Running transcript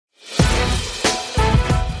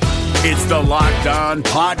It's the Locked On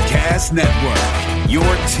Podcast Network, your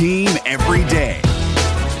team every day.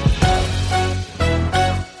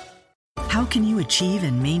 How can you achieve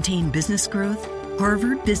and maintain business growth?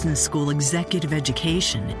 Harvard Business School Executive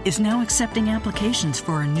Education is now accepting applications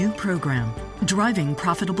for a new program, Driving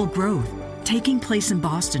Profitable Growth. Taking place in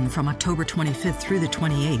Boston from October 25th through the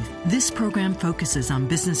 28th, this program focuses on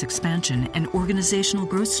business expansion and organizational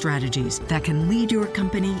growth strategies that can lead your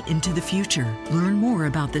company into the future. Learn more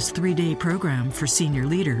about this 3-day program for senior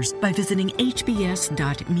leaders by visiting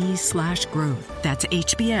hbs.me/growth. That's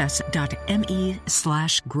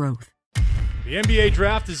hbs.me/growth. The NBA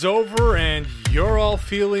draft is over and you're all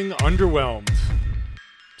feeling underwhelmed.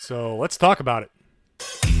 So let's talk about it.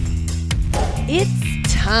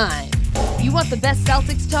 It's time. You want the best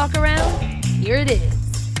Celtics talk around? Here it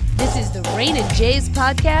is. This is the Rain and Jays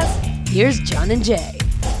podcast. Here's John and Jay.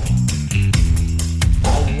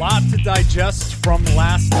 A lot to digest from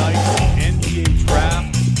last night's NBA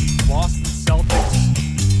draft. Boston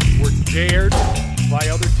Celtics were dared by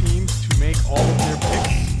other teams to make all of their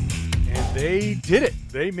picks, and they did it.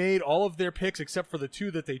 They made all of their picks except for the two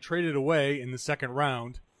that they traded away in the second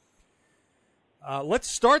round. Let's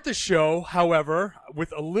start the show, however,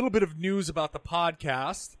 with a little bit of news about the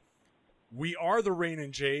podcast. We are the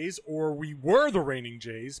Reigning Jays, or we were the Reigning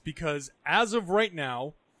Jays, because as of right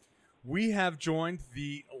now, we have joined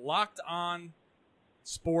the Locked On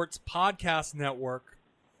Sports Podcast Network.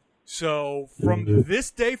 So from this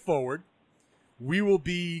day forward, we will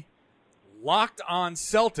be Locked On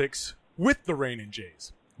Celtics with the Reigning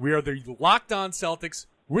Jays. We are the Locked On Celtics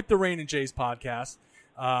with the Reigning Jays podcast.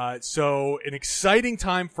 So an exciting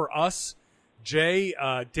time for us. Jay,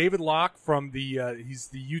 David Locke from he's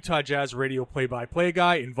the Utah Jazz radio play-by-play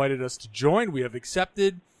guy, invited us to join. We have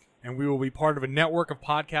accepted, and we will be part of a network of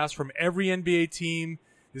podcasts from every NBA team.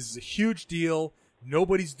 This is a huge deal.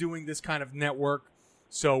 Nobody's doing this kind of network.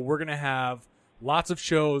 So we're going to have lots of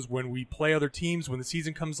shows when we play other teams, when the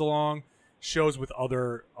season comes along, shows with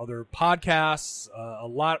other podcasts, a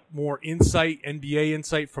lot more insight, NBA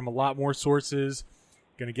insight from a lot more sources.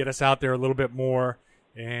 Going to get us out there a little bit more,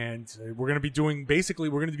 and we're going to be doing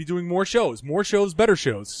more shows, better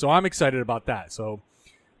shows. So I'm excited about that. So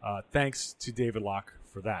thanks to David Locke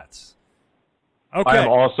for that. Okay. I am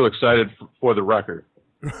also excited for the record.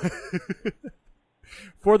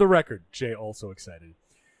 For the record, Jay also excited.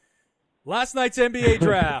 Last night's NBA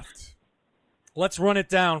draft. Let's run it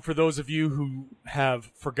down for those of you who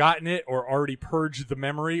have forgotten it or already purged the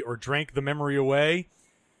memory or drank the memory away.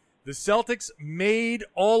 The Celtics made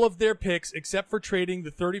all of their picks except for trading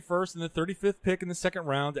the 31st and the 35th pick in the second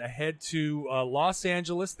round ahead to Los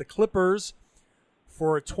Angeles, the Clippers,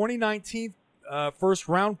 for a 2019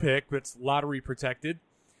 first-round pick that's lottery protected.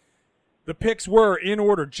 The picks were, in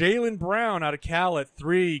order, Jaylen Brown out of Cal at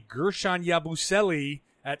 3, Guerschon Yabusele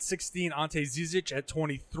at 16, Ante Zizic at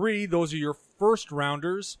 23. Those are your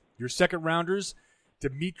first-rounders. Your second-rounders,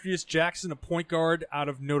 Demetrius Jackson, a point guard out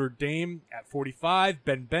of Notre Dame at 45.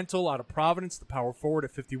 Ben Bentel out of Providence, the power forward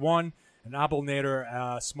at 51. And Abel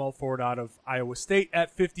Nader, small forward out of Iowa State at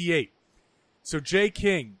 58. So Jay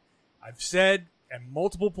King, I've said at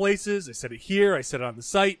multiple places, I said it here, I said it on the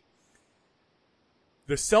site,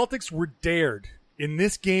 the Celtics were dared in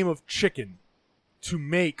this game of chicken to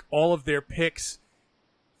make all of their picks.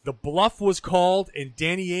 The bluff was called, and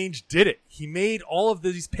Danny Ainge did it. He made all of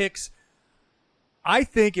these picks. I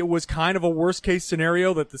think it was kind of a worst-case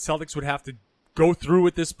scenario that the Celtics would have to go through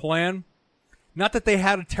with this plan. Not that they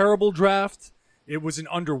had a terrible draft. It was an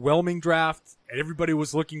underwhelming draft, and everybody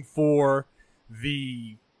was looking for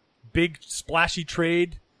the big, splashy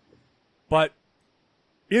trade. But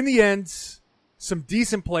in the end, some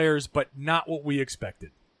decent players, but not what we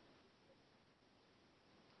expected.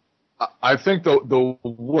 I think the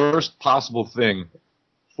worst possible thing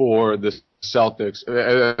for the Celtics,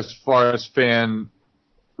 as far as fan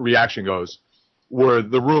reaction goes, were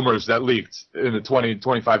the rumors that leaked in the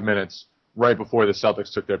 20-25 minutes right before the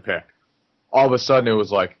Celtics took their pick. All of a sudden it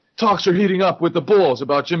was like, talks are heating up with the Bulls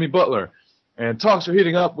about Jimmy Butler, and talks are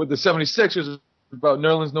heating up with the 76ers about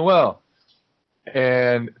Nerlens Noel.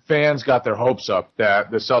 And fans got their hopes up that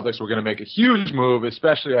the Celtics were going to make a huge move,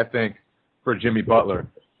 especially, I think, for Jimmy Butler.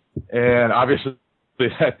 And obviously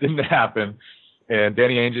that didn't happen. And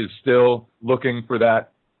Danny Ainge is still looking for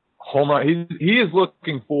that home run. He is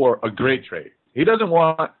looking for a great trade. He doesn't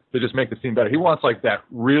want to just make the team better. He wants like that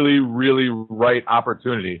really, really right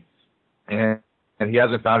opportunity. And he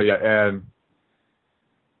hasn't found it yet. And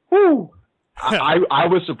I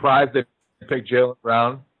was surprised they picked Jaylen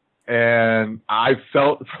Brown. And I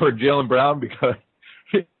felt for Jaylen Brown because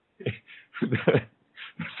the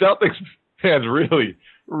Celtics fans really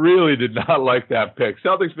really did not like that pick.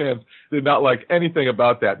 Celtics fans did not like anything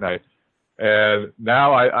about that night. And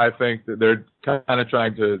now I think that they're kind of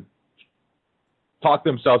trying to talk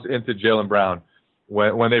themselves into Jaylen Brown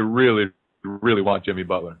when they really, really want Jimmy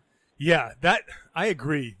Butler. Yeah, that I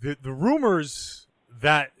agree. The rumors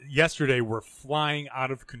that yesterday were flying out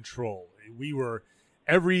of control. We were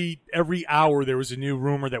every hour there was a new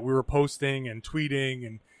rumor that we were posting and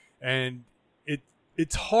tweeting, and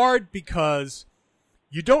it's hard because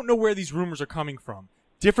you don't know where these rumors are coming from.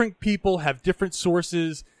 Different people have different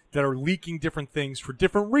sources that are leaking different things for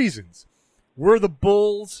different reasons. Were the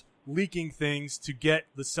Bulls leaking things to get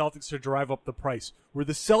the Celtics to drive up the price? Were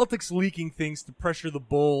the Celtics leaking things to pressure the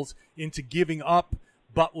Bulls into giving up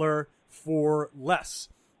Butler for less?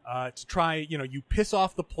 To try, you piss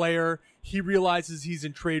off the player, he realizes he's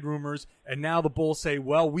in trade rumors, and now the Bulls say,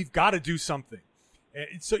 well, we've got to do something.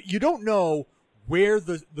 And so you don't know where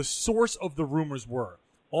the source of the rumors were.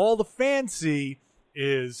 All the fans see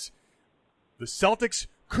is the Celtics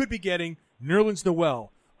could be getting Nerlens Noel.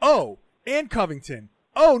 Oh, and Covington.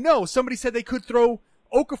 Oh, no, somebody said they could throw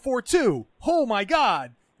Okafor too. Oh, my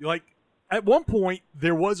God. At one point,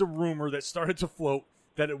 there was a rumor that started to float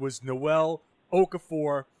that it was Noel,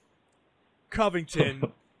 Okafor,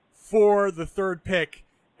 Covington for the third pick.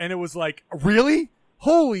 And it was like, really?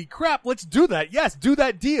 Holy crap, let's do that. Yes, do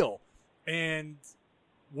that deal. And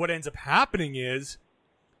what ends up happening is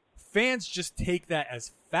fans just take that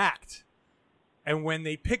as fact. And when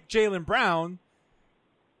they pick Jaylen Brown,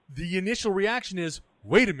 the initial reaction is,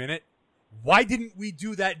 wait a minute, why didn't we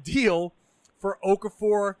do that deal for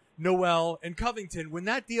Okafor, Noel, and Covington when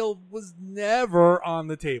that deal was never on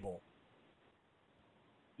the table?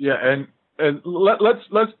 Yeah, and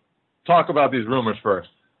let's talk about these rumors first.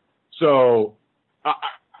 So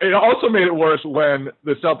it also made it worse when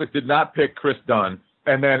the Celtics did not pick Chris Dunn.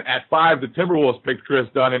 And then at 5, the Timberwolves picked Chris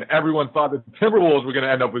Dunn, and everyone thought the Timberwolves were going to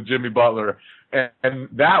end up with Jimmy Butler. And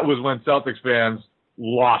that was when Celtics fans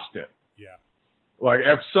lost it. Yeah. Like,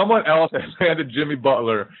 if someone else had landed Jimmy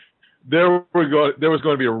Butler, there was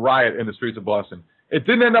going to be a riot in the streets of Boston. It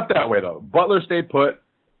didn't end up that way, though. Butler stayed put.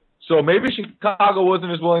 So maybe Chicago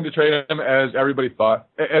wasn't as willing to trade him as everybody thought.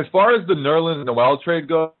 As far as the Nerlens Noel trade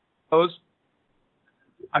goes,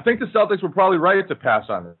 I think the Celtics were probably right to pass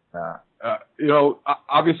on that.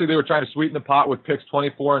 Obviously they were trying to sweeten the pot with picks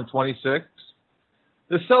 24 and 26.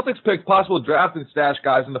 The Celtics picked possible draft and stash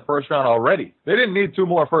guys in the first round already. They didn't need 2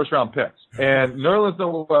 more first-round picks. And Nerlens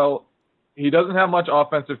Noel, he doesn't have much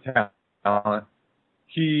offensive talent.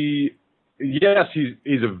 He's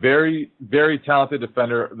a very, very talented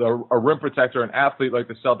defender, a rim protector, an athlete like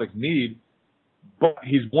the Celtics need, but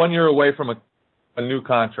he's 1 year away from a new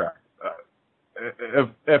contract.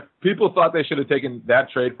 If people thought they should have taken that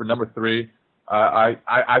trade for number 3,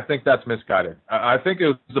 I think that's misguided. I think it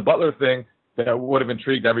was the Butler thing that would have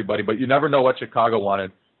intrigued everybody, but you never know what Chicago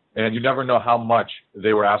wanted, and you never know how much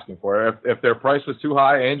they were asking for. If their price was too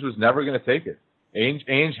high, Ainge was never going to take it.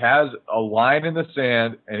 Ainge has a line in the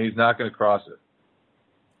sand, and he's not going to cross it.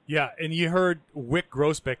 Yeah, and you heard Wyc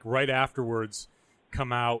Grousbeck right afterwards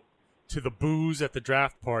come out to the boos at the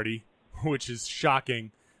draft party, which is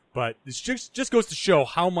shocking. But this just goes to show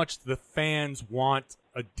how much the fans want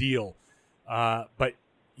a deal. But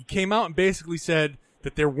he came out and basically said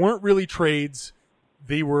that there weren't really trades.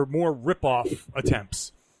 They were more rip-off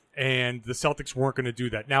attempts. And the Celtics weren't going to do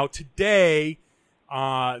that. Now, today,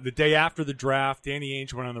 the day after the draft, Danny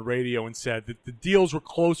Ainge went on the radio and said that the deals were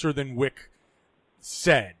closer than Wyc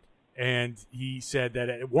said. And he said that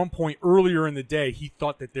at one point earlier in the day, he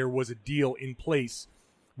thought that there was a deal in place.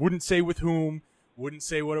 Wouldn't say with whom. Wouldn't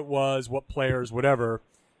say what it was, what players, whatever,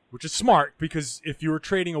 which is smart because if you were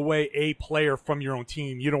trading away a player from your own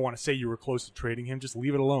team, you don't want to say you were close to trading him. Just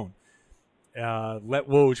leave it alone. Let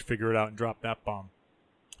Woj figure it out and drop that bomb.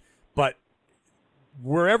 But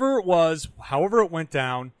wherever it was, however it went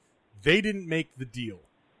down, they didn't make the deal.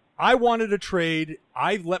 I wanted a trade.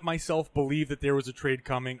 I let myself believe that there was a trade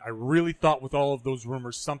coming. I really thought with all of those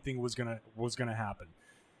rumors something was gonna happen.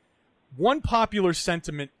 One popular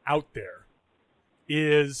sentiment out there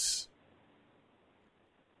is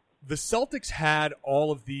the Celtics had all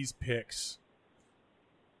of these picks.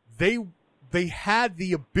 They had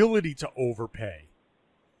the ability to overpay.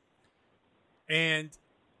 And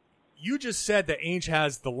you just said that Ainge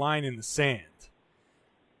has the line in the sand.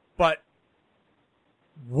 But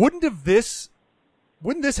wouldn't this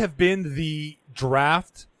have been the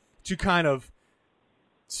draft to kind of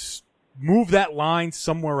move that line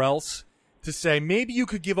somewhere else to say maybe you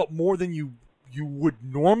could give up more than you would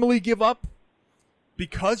normally give up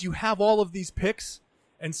because you have all of these picks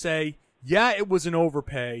and say, yeah, it was an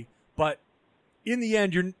overpay, but in the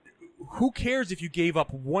end, who cares if you gave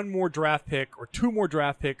up one more draft pick or two more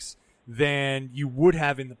draft picks than you would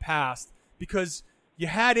have in the past, because you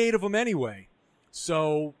had 8 of them anyway.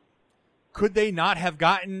 So could they not have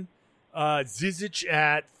gotten Zizic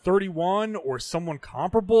at 31 or someone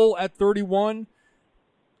comparable at 31?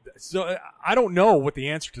 So I don't know what the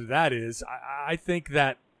answer to that is. I think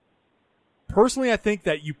that personally, I think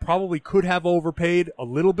that you probably could have overpaid a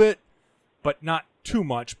little bit, but not too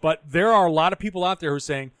much. But there are a lot of people out there who are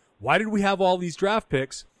saying, why did we have all these draft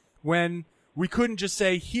picks when we couldn't just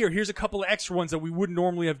say, here's a couple of extra ones that we wouldn't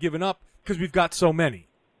normally have given up because we've got so many?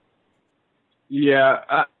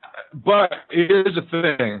 Yeah, but here's the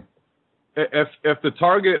thing. If the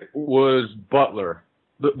target was Butler,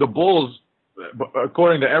 the Bulls,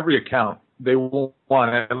 according to every account, they want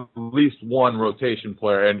at least one rotation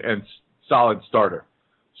player and solid starter.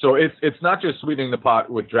 So it's not just sweetening the pot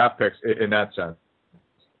with draft picks in that sense.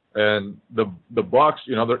 And the Bucks,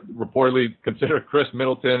 they reportedly consider Chris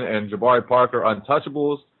Middleton and Jabari Parker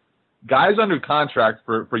untouchables. Guys under contract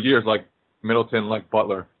for years like Middleton, like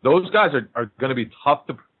Butler, those guys are going to be tough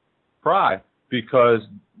to pry because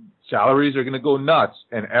salaries are going to go nuts,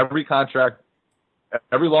 and every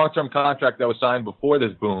long-term contract that was signed before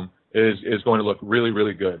this boom is going to look really,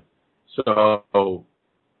 really good. So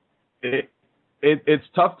it's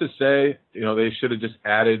tough to say, they should have just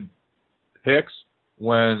added picks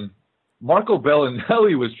when Marco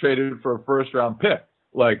Bellinelli was traded for a first-round pick.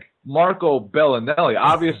 Like, Marco Bellinelli,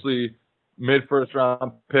 obviously mid-first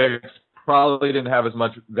round picks probably didn't have as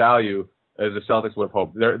much value as the Celtics would have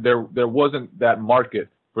hoped. There wasn't that market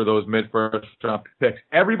for those mid-first round picks.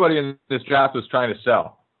 Everybody in this draft was trying to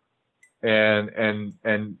sell, and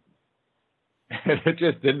it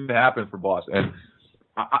just didn't happen for Boston.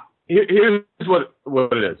 And here's what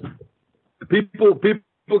it is: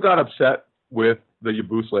 people got upset with the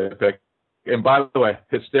Yabusele pick, and by the way,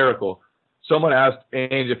 hysterical. Someone asked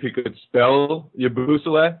Ainge if he could spell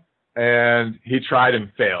Yabusele, and he tried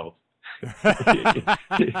and failed.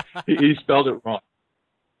 he spelled it wrong.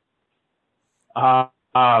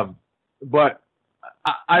 But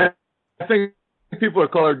I think people are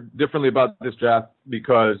colored differently about this draft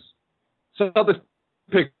because Celtics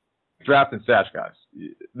picked draft and stash guys.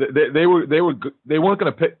 They weren't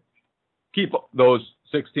going to keep those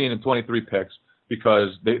 16 and 23 picks because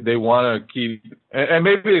they want to keep, and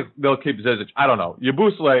maybe they'll keep Zizic. I don't know.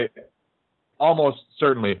 Yabusele almost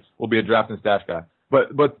certainly will be a draft and stash guy.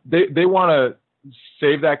 But they want to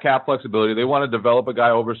save that cap flexibility. They want to develop a guy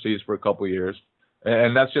overseas for a couple of years,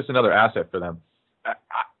 and that's just another asset for them.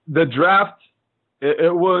 The draft,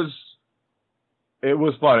 it was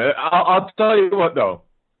fun. I'll tell you what though,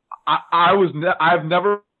 I've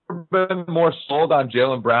never been more sold on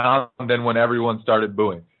Jaylen Brown than when everyone started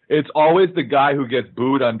booing. It's always the guy who gets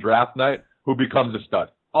booed on draft night who becomes a stud.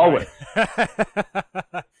 Always.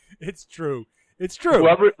 It's true. It's true.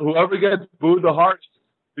 Whoever gets booed the hardest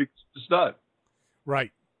becomes a stud.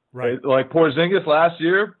 Right. Like Porzingis last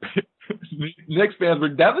year, Knicks fans were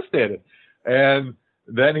devastated. And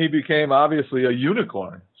then he became obviously a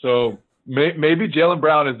unicorn. So maybe Jaylen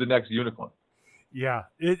Brown is the next unicorn. Yeah.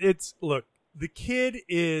 Look, the kid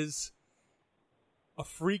is a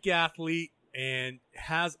freak athlete and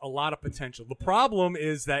has a lot of potential. The problem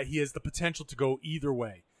is that he has the potential to go either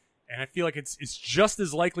way. And I feel like it's just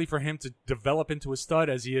as likely for him to develop into a stud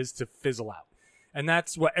as he is to fizzle out. And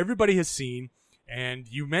that's what everybody has seen. And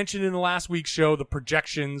you mentioned in the last week's show the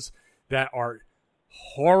projections that are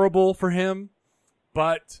horrible for him.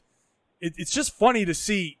 But it's just funny to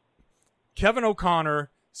see Kevin O'Connor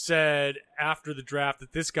said after the draft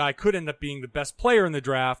that this guy could end up being the best player in the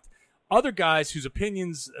draft. Other guys whose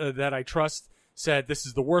opinions that I trust said this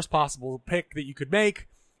is the worst possible pick that you could make.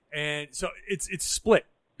 And so it's split.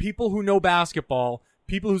 People who know basketball,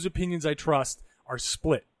 people whose opinions I trust are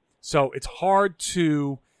split. So it's hard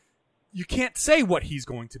you can't say what he's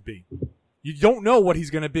going to be. You don't know what he's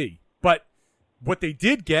going to be. But what they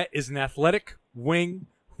did get is an athletic wing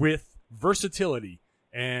with versatility.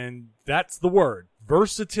 And that's the word.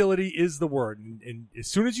 Versatility is the word. And as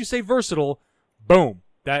soon as you say versatile, boom,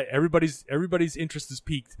 that everybody's interest is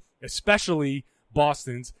piqued, especially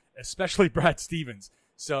Boston's, especially Brad Stevens.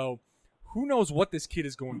 So who knows what this kid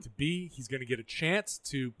is going to be? He's going to get a chance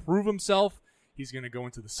to prove himself. He's going to go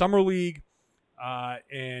into the summer league.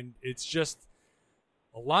 And it's just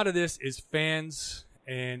a lot of this is fans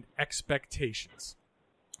and expectations.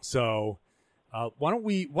 So why don't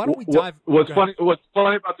we dive? What's funny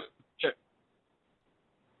about this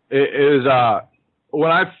is when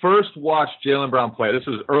I first watched Jaylen Brown play, this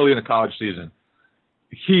was early in the college season,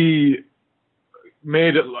 he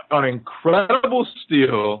made an incredible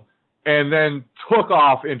steal and then took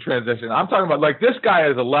off in transition. I'm talking about, like, this guy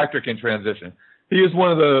is electric in transition. He is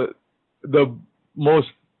one of the most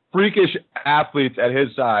freakish athletes at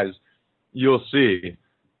his size you'll see.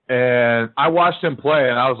 And I watched him play,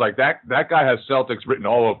 and I was like, that guy has Celtics written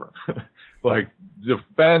all over him. Like,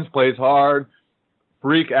 defends, plays hard,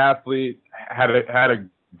 freak athlete, had a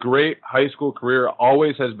great high school career,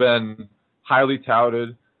 always has been highly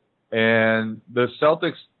touted. And the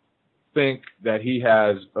Celtics think that he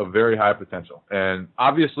has a very high potential. And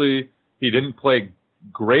obviously, he didn't play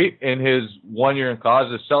great in his 1 year in college.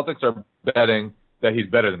 The Celtics are betting that he's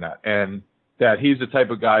better than that, and that he's the type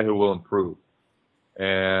of guy who will improve.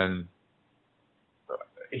 And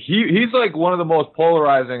he's like one of the most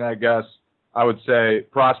polarizing, I guess I would say,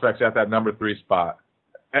 prospects at that number 3 spot.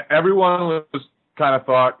 Everyone was kind of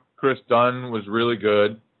thought Chris Dunn was really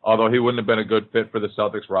good, although he wouldn't have been a good fit for the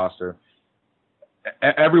Celtics roster.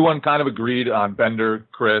 Everyone kind of agreed on Bender,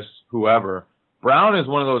 Chris, whoever. Brown is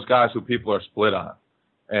one of those guys who people are split on.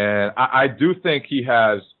 And I do think he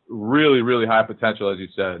has really, really high potential, as you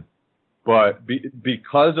said. But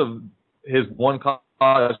because of his one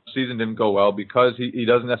college season didn't go well, because he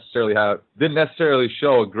didn't necessarily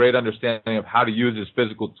show a great understanding of how to use his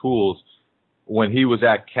physical tools when he was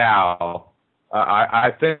at Cal,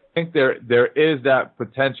 I think there is that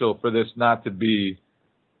potential for this not to be,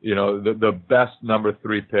 the best number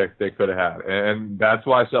 3 pick they could have had. And that's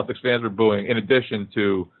why Celtics fans were booing, in addition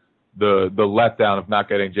to the letdown of not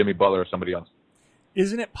getting Jimmy Butler or somebody else.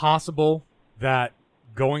 Isn't it possible that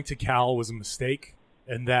going to Cal was a mistake,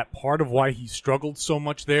 and that part of why he struggled so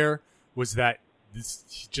much there was that he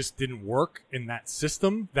just didn't work in that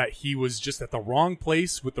system, that he was just at the wrong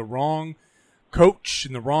place with the wrong coach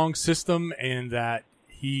in the wrong system, and that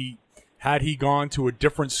had he gone to a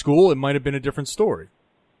different school, it might have been a different story?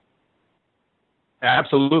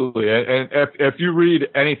 Absolutely. And if you read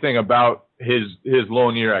anything about his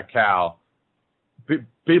lone year at Cal,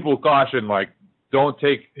 people caution, like, don't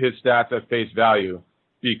take his stats at face value,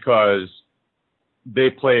 because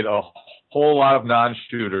they played a whole lot of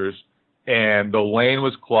non-shooters, and the lane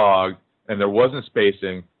was clogged, and there wasn't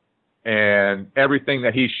spacing, and everything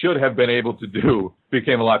that he should have been able to do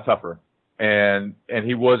became a lot tougher. And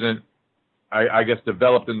he wasn't, I guess,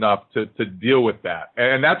 developed enough to deal with that.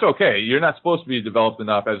 And that's okay. You're not supposed to be developed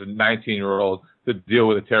enough as a 19-year-old to deal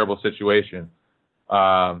with a terrible situation.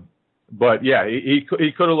 But yeah, he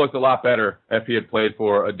could have looked a lot better if he had played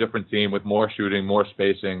for a different team with more shooting, more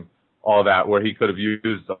spacing, all that, where he could have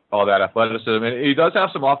used all that athleticism. And he does have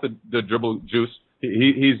some off the dribble juice.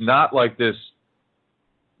 He's not like this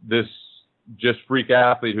just freak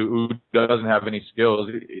athlete who doesn't have any skills.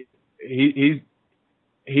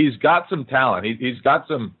 He's got some talent. He's got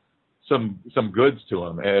some goods to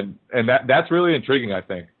him, and that's really intriguing, I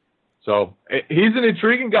think. So he's an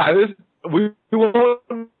intriguing guy. We won't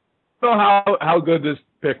know how good this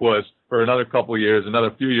pick was for another couple of years, another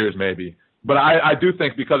few years maybe. But I do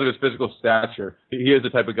think, because of his physical stature, he is the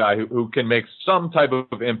type of guy who can make some type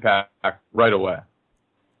of impact right away.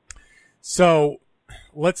 So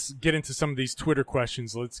let's get into some of these Twitter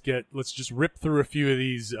questions. Let's just rip through a few of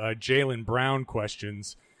these Jaylen Brown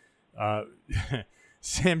questions.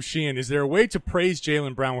 Sam Sheehan, is there a way to praise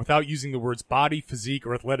Jaylen Brown without using the words body, physique,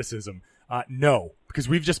 or athleticism? No, because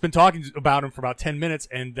we've just been talking about him for about 10 minutes,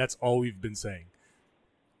 and that's all we've been saying.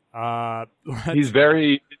 He's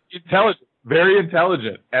very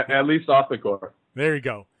intelligent, at least off the court. There you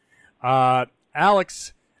go.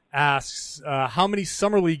 Alex asks, how many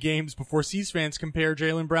Summer League games before C's fans compare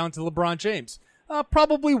Jaylen Brown to LeBron James?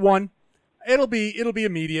 Probably one. It'll be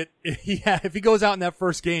immediate. If he goes out in that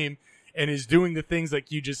first game and is doing the things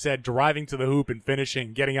like you just said, driving to the hoop and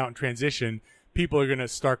finishing, getting out in transition, people are going to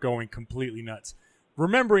start going completely nuts.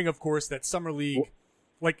 Remembering, of course, that Summer League,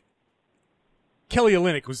 like, Kelly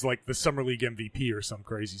Olynyk was like the Summer League MVP or some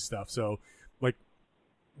crazy stuff. So, but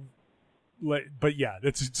yeah,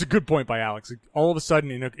 it's a good point by Alex. All of a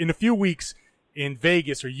sudden, in a few weeks in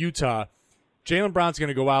Vegas or Utah, Jaylen Brown's going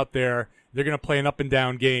to go out there. They're going to play an up and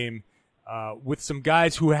down game with some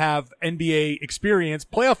guys who have NBA experience,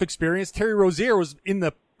 playoff experience. Terry Rozier was in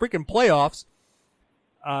the freaking playoffs.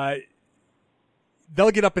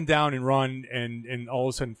 They'll get up and down and run, and all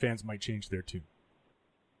of a sudden fans might change their tune.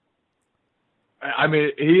 I mean,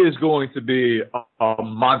 he is going to be a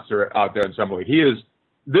monster out there in Summer League. He is,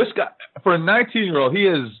 this guy, for a 19-year-old, he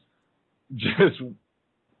is just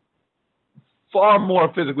far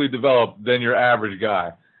more physically developed than your average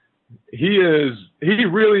guy. He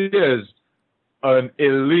really is an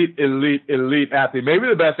elite athlete, maybe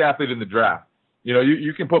the best athlete in the draft.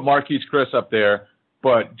 You can put Marquise Chris up there,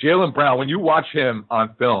 but Jaylen Brown, when you watch him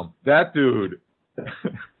on film, that dude,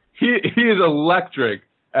 he he is electric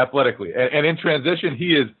athletically, and in transition,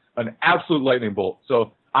 he is an absolute lightning bolt.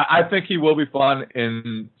 So I think he will be fun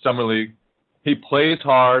in Summer League. He plays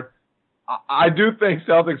hard. I do think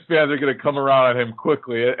Celtics fans are going to come around on him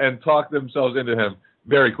quickly and talk themselves into him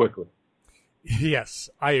very quickly. Yes,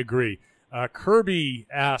 I agree. Kirby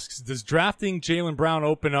asks, does drafting Jaylen Brown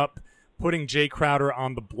open up putting Jay Crowder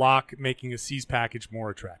on the block, making a C's package more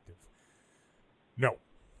attractive? No.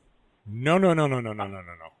 No.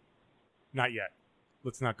 Not yet.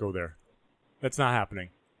 Let's not go there. That's not happening.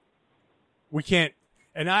 We can't.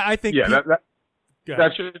 And I think. Yeah,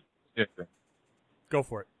 that should. Yeah. Go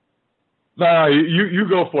for it. No, you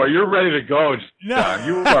go for it. You're ready to go, John.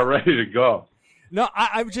 You are ready to go. No,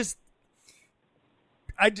 I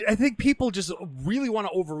think people just really want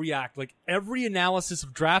to overreact. Like, every analysis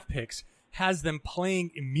of draft picks has them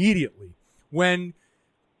playing immediately, when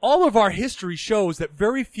all of our history shows that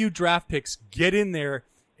very few draft picks get in there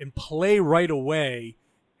and play right away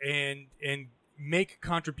and make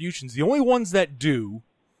contributions. The only ones that do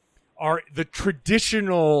are the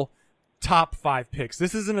traditional top 5 picks.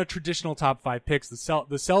 This isn't a traditional top 5 picks. The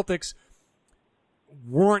Celtics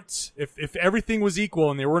weren't, if everything was equal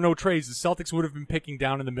and there were no trades, the Celtics would have been picking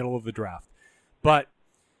down in the middle of the draft. But,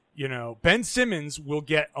 Ben Simmons will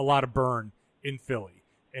get a lot of burn in Philly,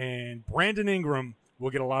 and Brandon Ingram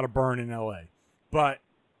will get a lot of burn in LA. But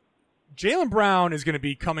Jaylen Brown is going to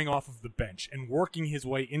be coming off of the bench and working his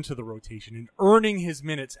way into the rotation and earning his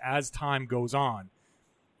minutes as time goes on.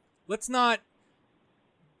 Let's not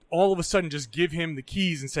all of a sudden just give him the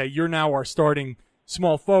keys and say, you're now our starting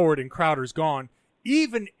small forward and Crowder's gone.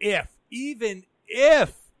 Even if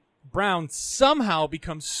Brown somehow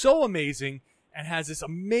becomes so amazing and has this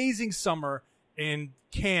amazing summer in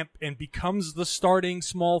camp and becomes the starting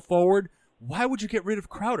small forward, why would you get rid of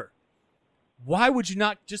Crowder? Why would you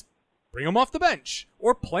not just bring him off the bench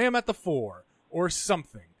or play him at the 4 or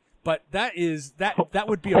something? But that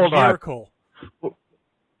would be a miracle.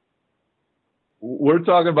 We're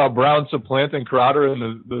talking about Brown supplanting Crowder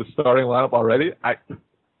in the starting lineup already?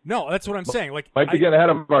 No, that's what I'm saying. Like, might be getting ahead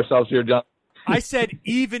of ourselves here, John. I said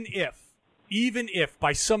even if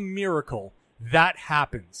by some miracle that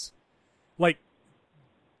happens, like,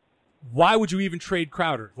 why would you even trade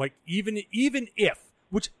Crowder? Like, even if,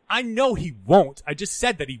 which I know he won't. I just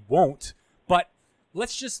said that he won't. But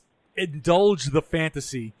let's just indulge the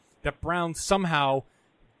fantasy that Brown somehow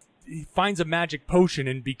finds a magic potion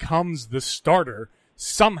and becomes the starter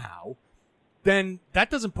somehow. Then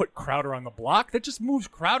that doesn't put Crowder on the block. That just moves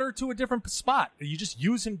Crowder to a different spot. You just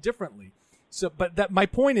use him differently. So, but my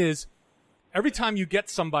point is, every time you get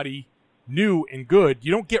somebody new and good,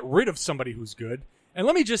 you don't get rid of somebody who's good. And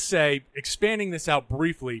let me just say, expanding this out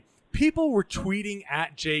briefly, people were tweeting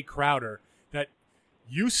at Jay Crowder that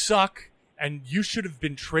you suck and you should have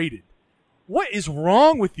been traded. What is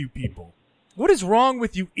wrong with you people? What is wrong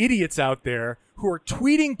with you idiots out there who are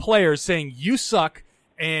tweeting players saying you suck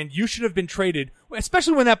and you should have been traded,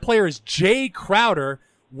 especially when that player is Jay Crowder,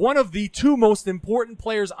 one of the 2 most important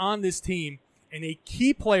players on this team and a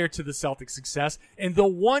key player to the Celtics' success, and the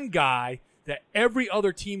one guy that every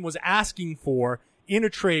other team was asking for in a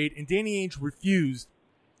trade, and Danny Ainge refused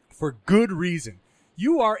for good reason.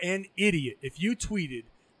 You are an idiot if you tweeted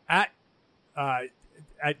at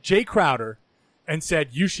Jay Crowder and said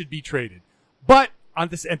you should be traded. But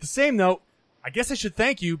at the same note, I guess I should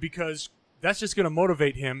thank you, because that's just going to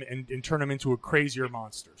motivate him and turn him into a crazier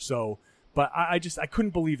monster. So, but I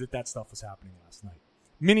couldn't believe that stuff was happening last night.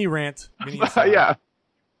 Mini rant. Yeah.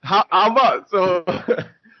 How about so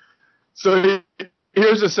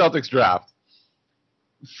here's the Celtics draft.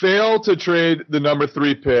 Fail to trade the number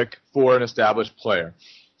 3 pick for an established player.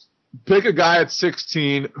 Pick a guy at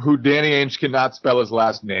 16 who Danny Ainge cannot spell his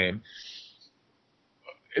last name.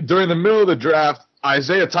 During the middle of the draft,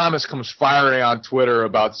 Isaiah Thomas comes firing on Twitter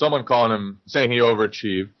about someone calling him, saying he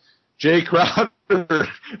overachieved. Jay Crowder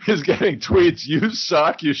is getting tweets, you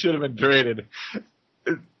suck, you should have been traded.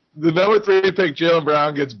 The number 3 pick, Jaylen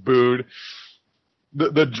Brown, gets booed.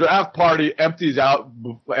 The draft party empties out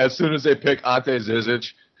as soon as they pick Ante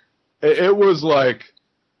Zizic. It was like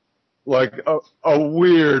a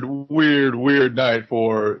weird night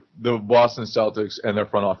for the Boston Celtics and their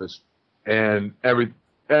front office and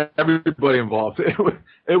everybody involved.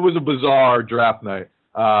 It was a bizarre draft night,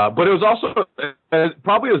 but it was also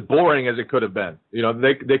probably as boring as it could have been.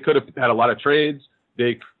 They could have had a lot of trades.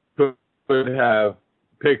 They could have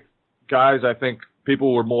picked guys I think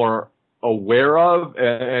people were more aware of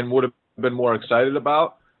and would have been more excited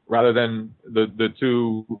about, rather than the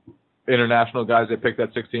 2 international guys they picked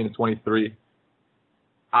at 16 and 23.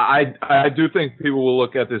 I do think people will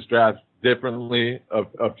look at this draft differently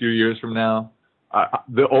a few years from now.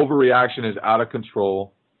 The overreaction is out of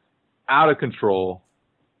control.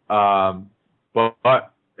 But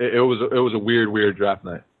it was a weird draft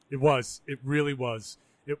night. It was. It really was.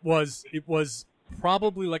 It was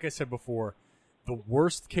probably, like I said before, the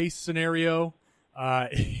worst case scenario.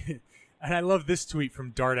 And I love this tweet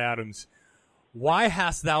from Dart Adams. Why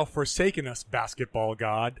hast thou forsaken us, basketball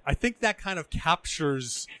god? I think that kind of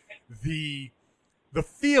captures the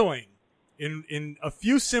feeling in a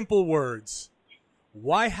few simple words.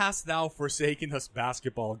 Why hast thou forsaken us,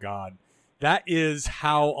 basketball god? That is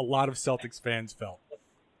how a lot of Celtics fans felt.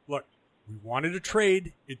 Look, we wanted a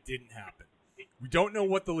trade. It didn't happen. We don't know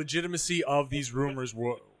what the legitimacy of these rumors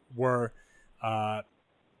were. I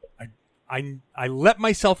let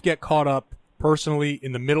myself get caught up personally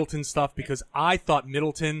in the Middleton stuff because I thought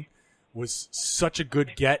Middleton was such a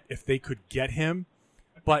good get if they could get him.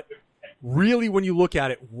 But really, when you look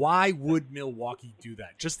at it, why would Milwaukee do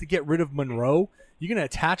that? Just to get rid of Monroe? You're going to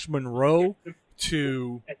attach Monroe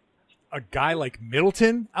to a guy like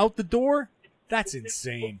Middleton out the door? That's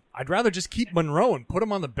insane. I'd rather just keep Monroe and put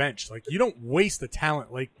him on the bench. Like, you don't waste a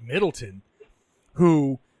talent like Middleton,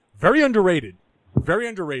 who very underrated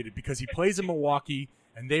because he plays in Milwaukee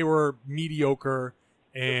and they were mediocre,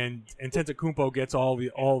 and Antetokounmpo gets all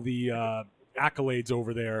the accolades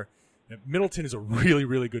over there. Middleton is a really,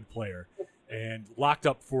 really good player and locked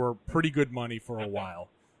up for pretty good money for a while.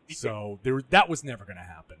 So that was never going to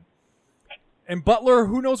happen. And Butler,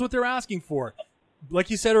 who knows what they're asking for? Like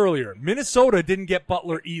you said earlier, Minnesota didn't get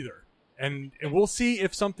Butler either. And we'll see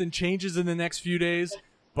if something changes in the next few days.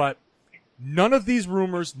 But none of these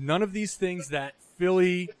rumors, none of these things that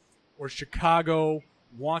Philly or Chicago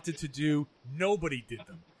wanted to do, nobody did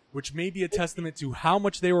them, which may be a testament to how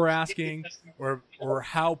much they were asking or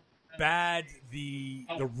how bad the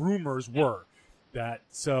rumors were.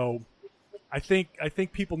 So I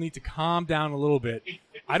think people need to calm down a little bit.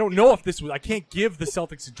 I don't know if I can't give the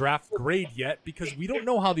Celtics a draft grade yet because we don't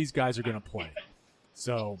know how these guys are going to play.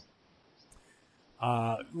 So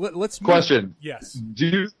let's move. Question. Yes.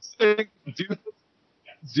 Do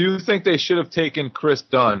you think they should have taken Chris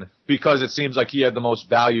Dunn because it seems like he had the most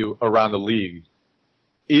value around the league,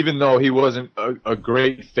 even though he wasn't a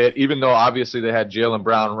great fit, even though obviously they had Jaylen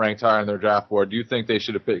Brown ranked higher on their draft board? Do you think they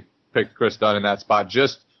should have picked Chris Dunn in that spot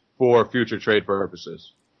just for future trade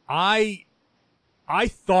purposes? I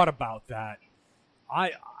thought about that.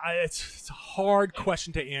 It's a hard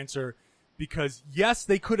question to answer because, yes,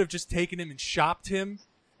 they could have just taken him and shopped him,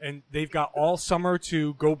 and they've got all summer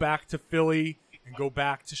to go back to Philly and go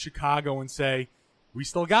back to Chicago and say, we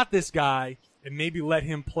still got this guy, and maybe let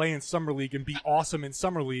him play in Summer League and be awesome in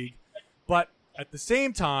Summer League. But at the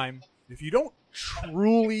same time, if you don't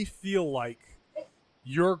truly feel like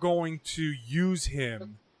you're going to use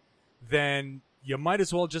him, then you might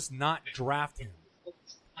as well just not draft him.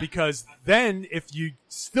 Because then if you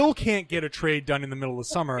still can't get a trade done in the middle of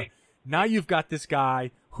summer, now you've got this guy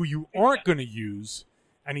who you aren't going to use,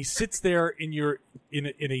 and he sits there in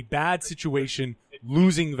a bad situation,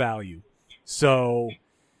 losing value. So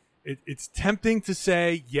it's tempting to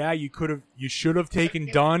say, yeah, you should have taken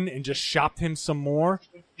Dunn and just shopped him some more.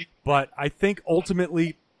 But I think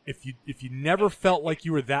ultimately, if you never felt like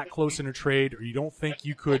you were that close in a trade, or you don't think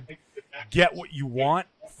you could get what you want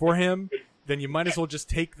for him, then you might as well just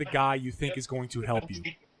take the guy you think is going to help you.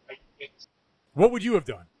 What would you have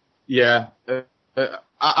done? Yeah,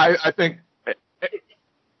 I think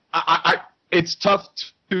it's tough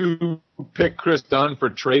to pick Chris Dunn for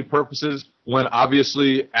trade purposes when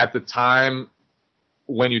obviously at the time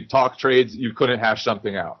when you talk trades, you couldn't hash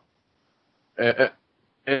something out. If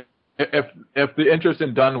the interest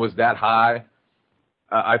in Dunn was that high,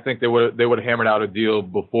 I think they would have hammered out a deal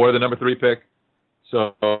before the number 3 pick.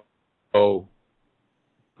 So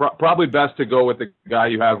probably best to go with the guy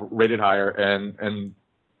you have rated higher and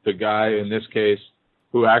the guy in this case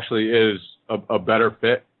who actually is a better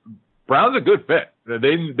fit. Brown's a good fit.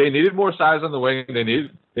 They needed more size on the wing. They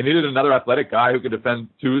needed another athletic guy who could defend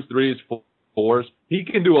 2s, 3s, 4s. He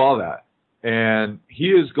can do all that, and he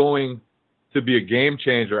is going to be a game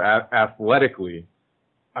changer athletically.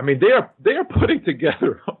 I mean, they are putting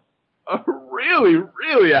together a really,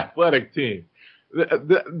 really athletic team.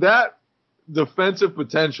 That defensive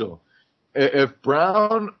potential, if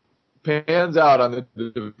Brown pans out on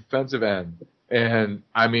the defensive end, and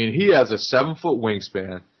I mean, he has a 7-foot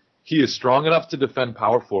wingspan. He is strong enough to defend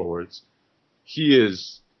power forwards. He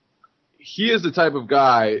is the type of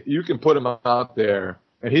guy you can put him out there,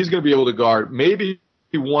 and he's going to be able to guard maybe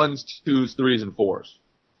 1s, 2s, 3s, and 4s.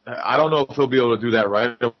 I don't know if he'll be able to do that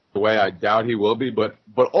right away. I doubt he will be, but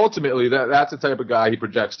ultimately that's the type of guy he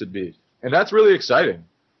projects to be. and that's really exciting.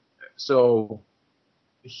 So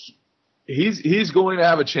he's going to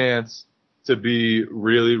have a chance to be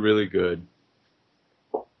really, really good.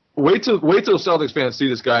 Wait till Celtics fans see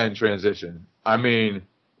this guy in transition. I mean,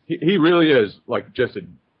 he really is like just a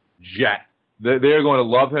jet. They're going to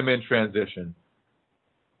love him in transition.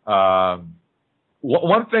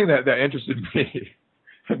 One thing that interested me,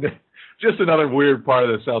 just another weird part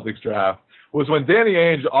of the Celtics draft, was when Danny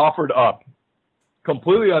Ainge offered up,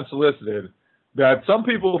 completely unsolicited, that some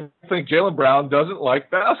people think Jaylen Brown doesn't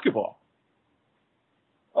like basketball.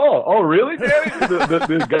 Oh, really, Danny?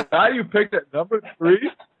 the guy you picked at number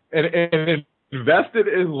 3 and invested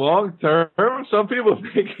in long term, some people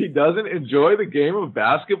think he doesn't enjoy the game of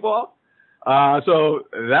basketball. So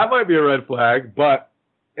that might be a red flag, but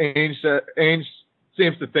Ainge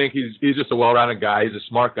seems to think he's just a well-rounded guy. He's a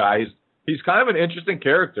smart guy. He's kind of an interesting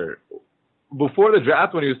character. Before the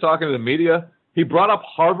draft, when he was talking to the media, he brought up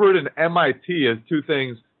Harvard and MIT as two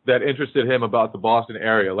things that interested him about the Boston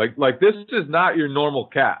area. Like this is not your normal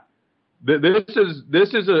cat. This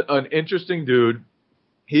is an interesting dude.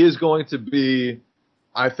 He is going to be,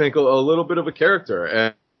 I think, a little bit of a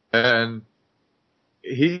character, and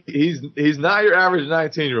he's not your average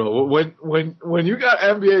 19-year-old. When you got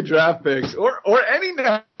NBA draft picks or any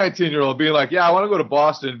 19-year-old being like, yeah, I want to go to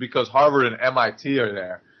Boston because Harvard and MIT are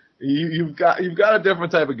there, you've got a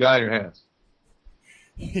different type of guy in your hands.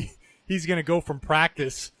 He's going to go from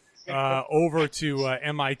practice over to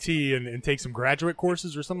MIT and take some graduate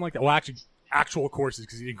courses or something like that. Well, actually, actual courses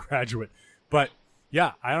because he didn't graduate. But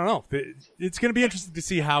yeah, I don't know. It's going to be interesting to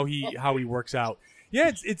see how he works out.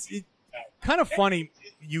 Yeah, it's kind of funny.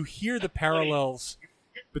 You hear the parallels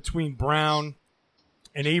between Brown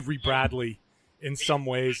and Avery Bradley in some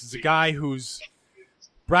ways. It's a guy who's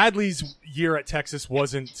Bradley's year at Texas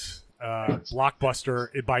wasn't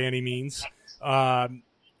blockbuster by any means.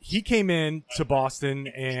 He came in to Boston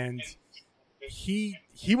and he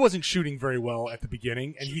wasn't shooting very well at the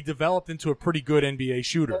beginning, and he developed into a pretty good NBA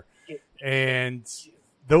shooter. And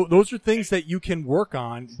those are things that you can work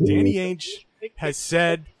on. Danny Ainge has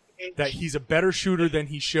said that he's a better shooter than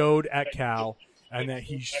he showed at Cal, and that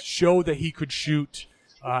he showed that he could shoot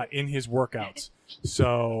in his workouts.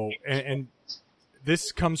 So, and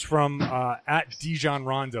this comes from at Dijon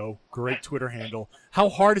Rondo, great Twitter handle. How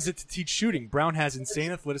hard is it to teach shooting? Brown has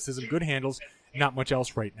insane athleticism, good handles, not much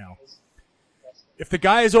else right now. If the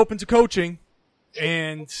guy is open to coaching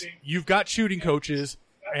and you've got shooting coaches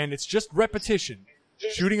and it's just repetition,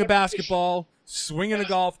 shooting a basketball, swinging a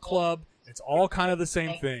golf club, it's all kind of the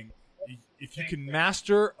same thing. If you can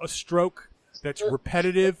master a stroke that's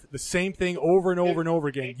repetitive, the same thing over and over and over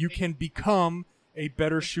again, you can become a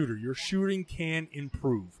better shooter. Your shooting can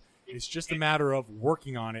improve. It's just a matter of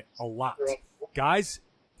working on it a lot. Guys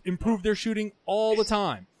improve their shooting all the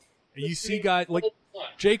time. And you see guys like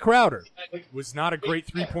Jay Crowder was not a great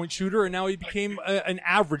three-point shooter, and now he became an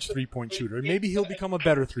average three-point shooter. And maybe he'll become a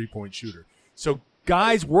better three-point shooter. So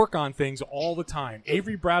guys work on things all the time.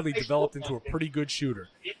 Avery Bradley developed into a pretty good shooter.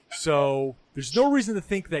 So there's no reason to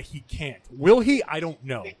think that he can't. Will he? I don't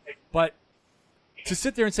know. But to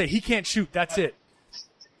sit there and say he can't shoot, that's it.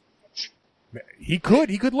 He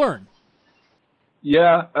could learn.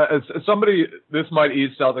 Yeah, somebody, this might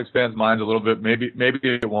ease Celtics fans' minds a little bit. Maybe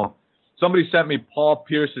it won't. Somebody sent me Paul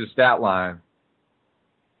Pierce's stat line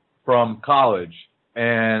from college,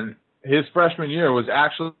 and his freshman year was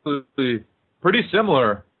actually pretty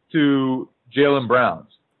similar to Jaylen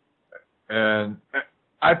Brown's. And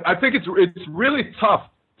I think it's really tough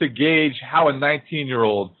to gauge how a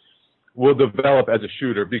 19-year-old will develop as a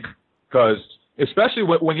shooter, because especially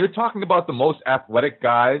when you're talking about the most athletic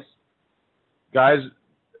guys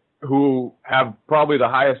who have probably the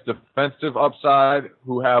highest defensive upside,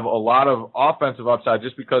 who have a lot of offensive upside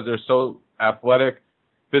just because they're so athletic,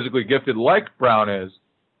 physically gifted like Brown is,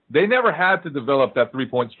 they never had to develop that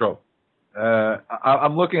three-point stroke.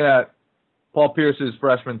 I'm looking at Paul Pierce's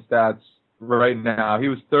freshman stats right now. He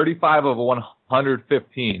was 35 of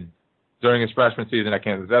 115 during his freshman season at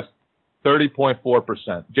Kansas. That's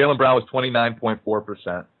 30.4%. Jaylen Brown was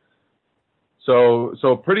 29.4%.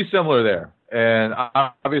 So pretty similar there. And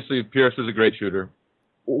obviously Pierce was a great shooter.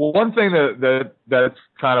 One thing that's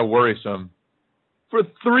kind of worrisome, for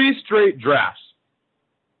 3 straight drafts,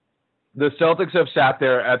 the Celtics have sat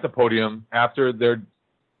there at the podium after their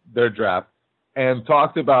draft and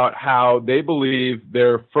talked about how they believe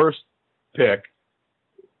their first pick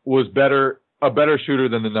was a better shooter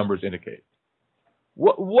than the numbers indicate.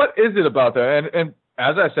 What is it about that? And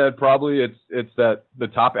as I said, probably it's that the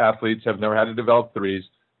top athletes have never had to develop threes,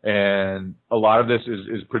 and a lot of this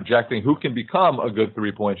is projecting who can become a good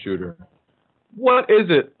three-point shooter. what is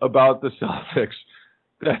it about the Celtics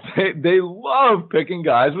that they love picking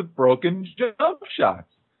guys with broken jump shots?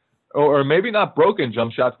 Or maybe not broken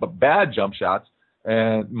jump shots, but bad jump shots.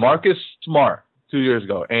 And Marcus Smart 2 years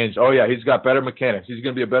ago, Ainge, oh yeah, he's got better mechanics. He's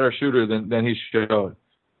going to be a better shooter than he showed.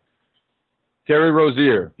 Terry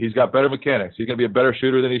Rozier, he's got better mechanics. He's going to be a better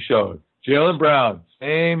shooter than he showed. Jaylen Brown,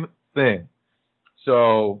 same thing.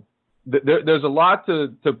 So there's a lot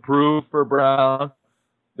to prove for Brown.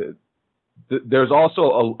 There's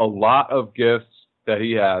also a lot of gifts that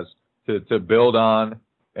he has to build on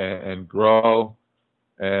and grow.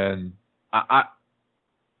 And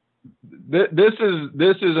this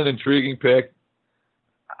is an intriguing pick.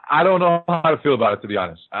 I don't know how to feel about it, to be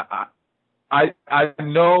honest. I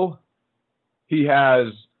know he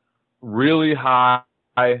has really high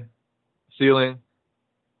ceiling.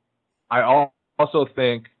 I also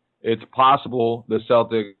think it's possible the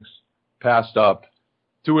Celtics passed up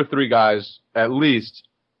 2 or 3 guys at least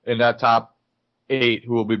in that top 8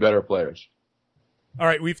 who will be better players. All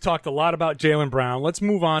right, we've talked a lot about Jaylen Brown. Let's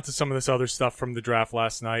move on to some of this other stuff from the draft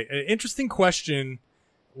last night. An interesting question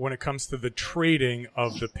when it comes to the trading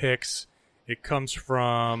of the picks. It comes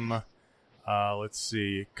from,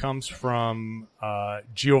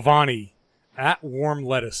 Giovanni at Warm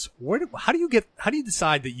Lettuce. How do you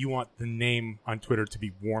decide that you want the name on Twitter to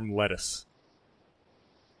be Warm Lettuce?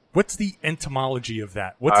 What's the etymology of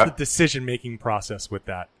that? What's the decision-making process with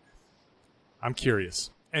that? I'm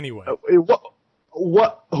curious. Anyway.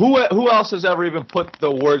 Who else has ever even put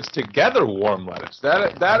the words together? Warm Lettuce.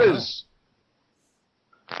 That is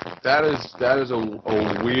a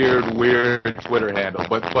weird Twitter handle.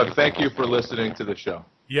 But thank you for listening to the show.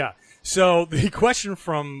 Yeah. So the question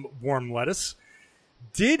from Warm Lettuce: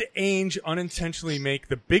 did Ainge unintentionally make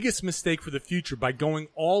the biggest mistake for the future by going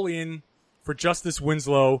all in for Justice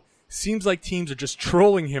Winslow? Seems like teams are just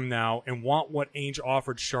trolling him now and want what Ainge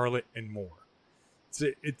offered Charlotte and more.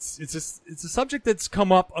 It's a subject that's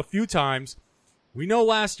come up a few times. We know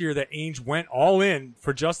last year that Ainge went all in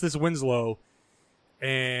for Justice Winslow,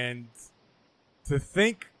 and to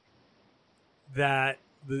think that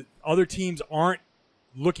the other teams aren't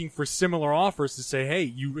looking for similar offers to say, hey,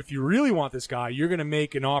 if you really want this guy, you're going to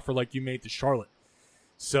make an offer like you made to Charlotte.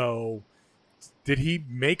 So did he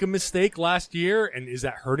make a mistake last year, and is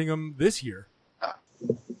that hurting him this year?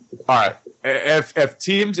 All right. If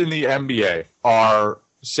teams in the NBA are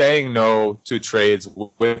saying no to trades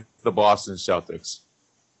with the Boston Celtics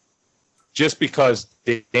just because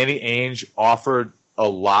Danny Ainge offered a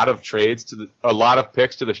lot of picks to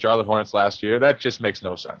the Charlotte Hornets last year, that just makes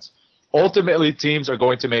no sense. Ultimately, teams are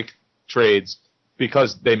going to make trades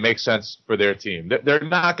because they make sense for their team. They're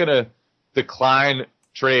not going to decline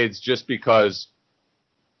trades just because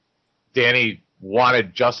Danny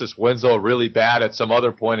wanted Justice Winslow really bad at some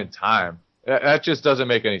other point in time. That just doesn't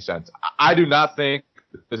make any sense. I do not think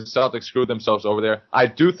the Celtics screwed themselves over there. I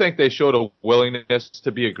do think they showed a willingness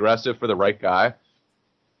to be aggressive for the right guy.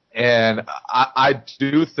 And I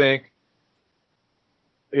do think,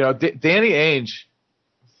 Danny Ainge,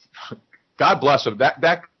 God bless him,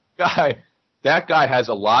 that guy has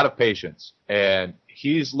a lot of patience, and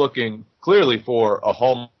he's looking clearly for a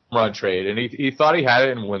home run trade, and he thought he had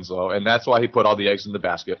it in Winslow, and that's why he put all the eggs in the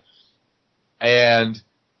basket. And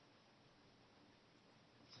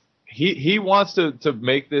he wants to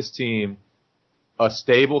make this team a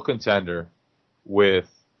stable contender with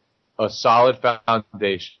a solid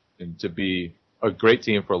foundation to be a great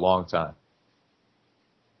team for a long time.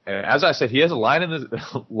 And as I said, he has a line in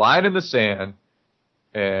the sand,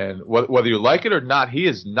 and whether you like it or not, he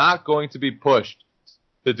is not going to be pushed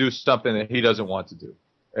to do something that he doesn't want to do.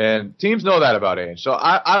 And teams know that about Ainge. So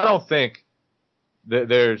I don't think that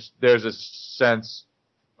there's a sense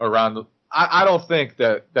around I don't think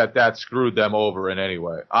that screwed them over in any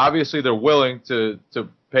way. Obviously, they're willing to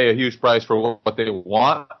pay a huge price for what they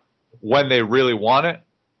want when they really want it,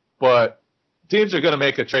 but teams are going to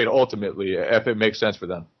make a trade ultimately if it makes sense for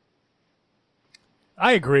them.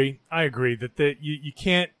 I agree that you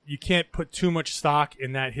can't put too much stock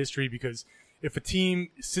in that history, because if a team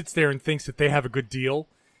sits there and thinks that they have a good deal,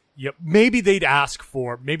 maybe they'd ask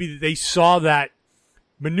for, maybe they saw that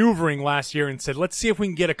maneuvering last year and said, let's see if we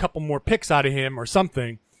can get a couple more picks out of him or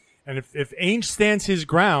something. And if Ainge stands his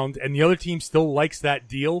ground and the other team still likes that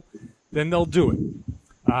deal, then they'll do it.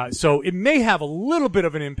 So it may have a little bit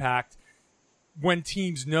of an impact when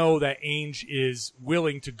teams know that Ainge is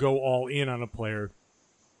willing to go all in on a player.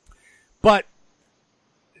 But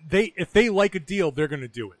if they like a deal, they're going to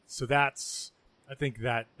do it. So I think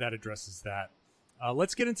that addresses that.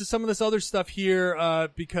 Let's get into some of this other stuff here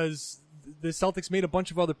because the Celtics made a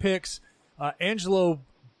bunch of other picks. Angelo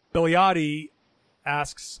Belliati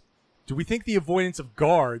asks, do we think the avoidance of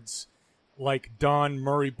guards like Dunn,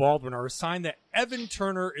 Murray, Baldwin are a sign that Evan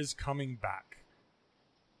Turner is coming back?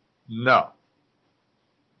 No.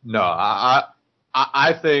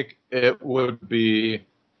 I think it would be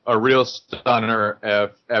a real stunner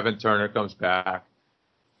if Evan Turner comes back,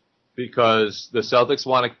 because the Celtics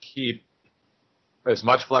want to keep as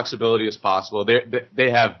much flexibility as possible.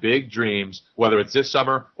 They have big dreams, whether it's this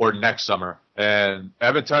summer or next summer, and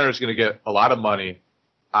Evan Turner is going to get a lot of money.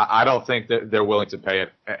 I don't think that they're willing to pay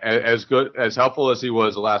it. As helpful as he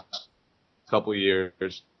was the last couple of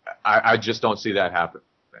years, I just don't see that happen.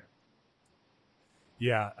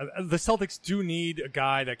 Yeah, the Celtics do need a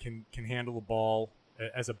guy that can handle the ball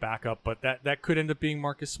as a backup, but that could end up being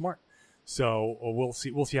Marcus Smart. So we'll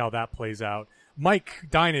see how that plays out. Mike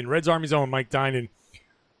Dinan, Reds Army's own Mike Dinan.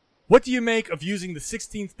 What do you make of using the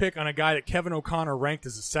 16th pick on a guy that Kevin O'Connor ranked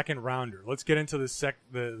as a second rounder? Let's get into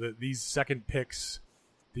these second picks.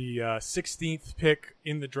 The 16th pick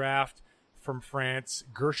in the draft from France,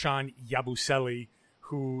 Gershon Yabusele,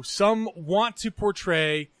 who some want to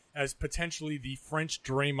portray as potentially the French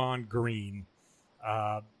Draymond Green.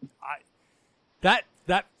 That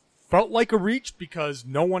felt like a reach because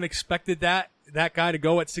no one expected that guy to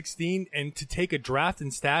go at 16, and to take a draft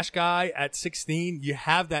and stash guy at 16, you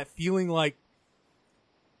have that feeling like,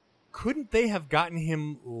 couldn't they have gotten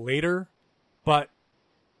him later? But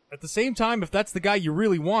at the same time, if that's the guy you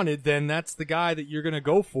really wanted, then that's the guy that you're going to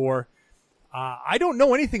go for. I don't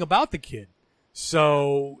know anything about the kid,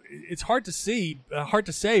 so it's hard to say,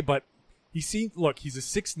 but he's a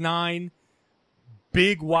 6'9",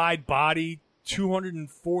 big, wide body,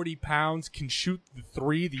 240 pounds, can shoot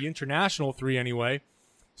the international three anyway.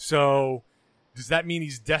 So does that mean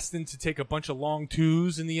he's destined to take a bunch of long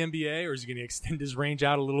twos in the NBA, or is he going to extend his range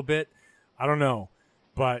out a little bit? I don't know.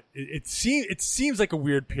 But it seems like a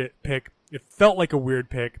weird pick. It felt like a weird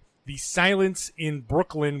pick. The silence in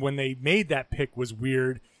Brooklyn when they made that pick was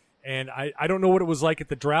weird. And I don't know what it was like at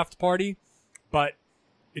the draft party, but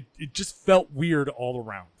it just felt weird all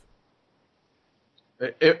around.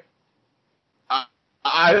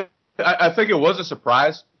 I think it was a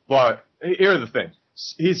surprise, but here are the things.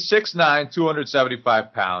 He's 6'9",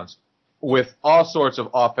 275 pounds, with all sorts of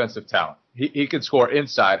offensive talent. He can score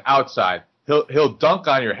inside, outside. He'll dunk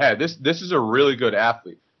on your head. This is a really good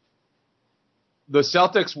athlete. The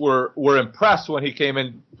Celtics were impressed when he came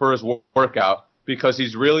in for his workout, because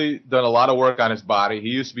he's really done a lot of work on his body. He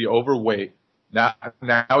used to be overweight. Now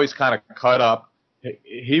he's kind of cut up.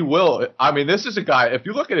 He will. I mean, this is a guy, if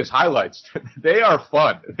you look at his highlights, they are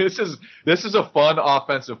fun. This is a fun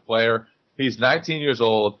offensive player. He's 19 years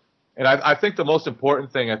old. And I think the most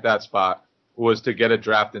important thing at that spot was to get a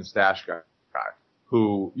draft and stash guy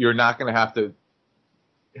who you're not going to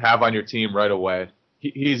have on your team right away.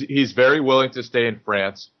 He's very willing to stay in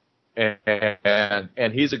France.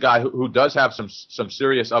 And he's a guy who does have some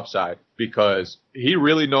serious upside, because he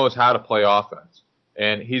really knows how to play offense.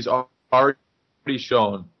 And he's already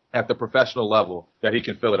shown at the professional level that he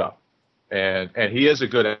can fill it up. And he is a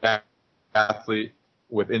good athlete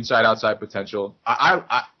with inside-outside potential.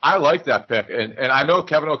 I like that pick. And I know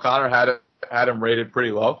Kevin O'Connor had him rated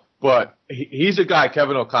pretty low, but he's a guy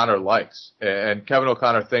Kevin O'Connor likes. And Kevin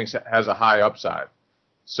O'Connor thinks has a high upside.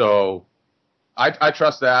 So I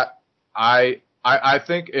trust that. I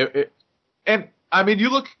think and I mean, you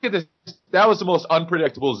look at this, that was the most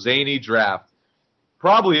unpredictable, zany draft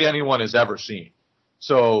probably anyone has ever seen.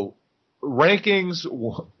 So rankings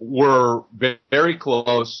were very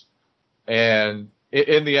close, and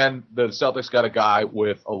in the end, the Celtics got a guy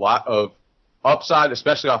with a lot of upside,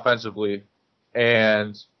 especially offensively,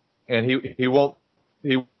 and he won't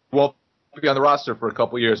be on the roster for a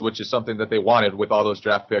couple of years, which is something that they wanted with all those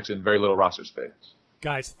draft picks and very little roster space.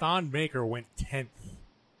 Guys, Thon Maker went 10th.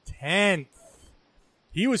 10th.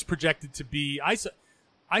 He was projected to be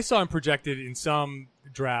I saw him projected in some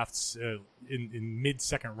drafts in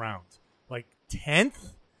mid-second round. Like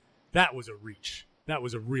 10th? That was a reach. That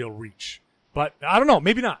was a real reach. But I don't know,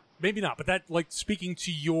 maybe not. Maybe not. But that, like, speaking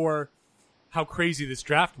to how crazy this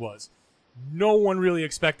draft was, no one really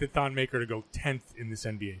expected Thon Maker to go 10th in this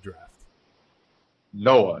NBA draft.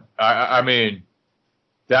 No one. I mean,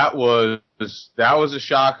 that was a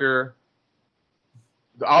shocker.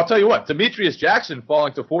 I'll tell you what, Demetrius Jackson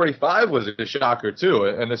falling to 45 was a shocker too,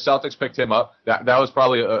 and the Celtics picked him up. That was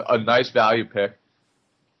probably a nice value pick.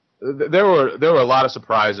 There were a lot of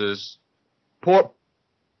surprises. Poor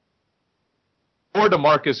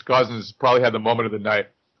DeMarcus Cousins probably had the moment of the night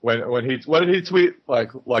when what did he tweet,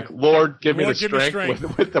 like Lord give me the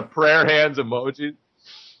strength with the prayer hands emoji.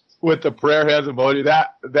 With the prayer hands emoji,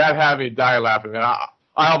 that had me die laughing. And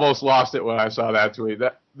I almost lost it when I saw that tweet.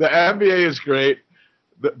 The NBA is great.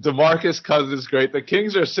 DeMarcus Cousins is great. The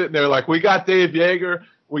Kings are sitting there like, we got Dave Yeager.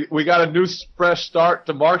 We got a new fresh start.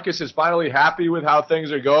 DeMarcus is finally happy with how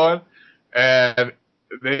things are going. And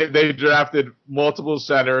they drafted multiple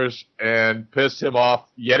centers and pissed him off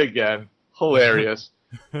yet again. Hilarious.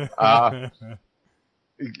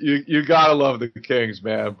 You gotta love the Kings,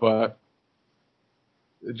 man. But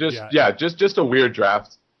just a weird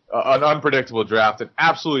draft, an unpredictable draft, an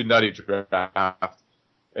absolutely nutty draft.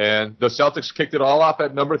 And the Celtics kicked it all off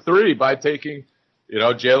at number 3 by taking,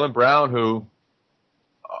 Jaylen Brown, who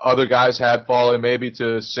other guys had fallen maybe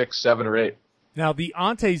to 6, 7, or 8. Now, the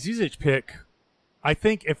Ante Zizic pick, I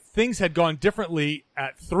think if things had gone differently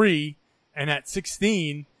at 3 and at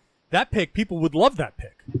 16, that pick, people would love that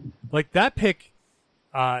pick. Like that pick,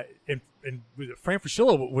 and Fran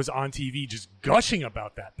Fraschilla was on TV just gushing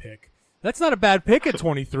about that pick. That's not a bad pick at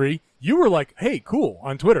 23. You were like, hey, cool,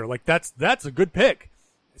 on Twitter. Like that's a good pick.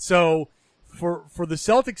 So for the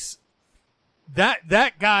Celtics,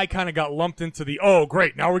 that guy kind of got lumped into the, oh,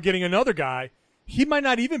 great, now we're getting another guy. He might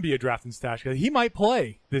not even be a draft and stash guy. He might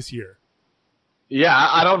play this year. Yeah,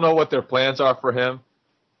 I don't know what their plans are for him.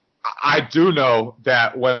 I do know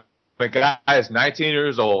that when the guy is 19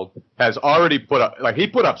 years old, has already put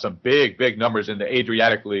up some big numbers in the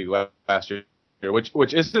Adriatic League last year,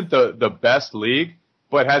 which isn't the best league,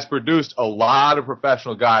 but has produced a lot of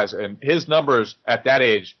professional guys, and his numbers at that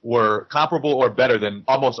age were comparable or better than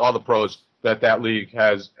almost all the pros that league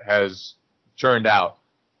has churned out.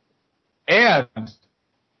 And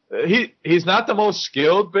he's not the most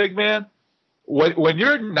skilled big man. When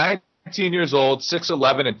you're 19 years old,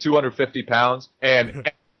 6'11", and 250 pounds,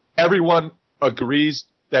 and everyone agrees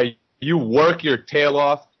that you work your tail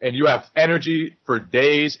off and you have energy for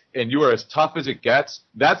days and you are as tough as it gets,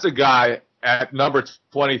 that's a guy at number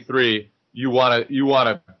 23 you want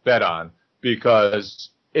to bet on, because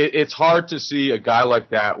it's hard to see a guy like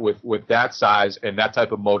that with that size and that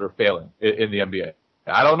type of motor failing in the NBA.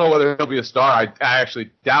 I don't know whether he'll be a star. I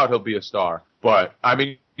actually doubt he'll be a star. But I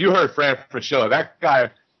mean, you heard Fran Fraschilla. That guy,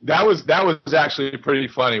 that was actually pretty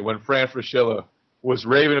funny when Fran Fraschilla was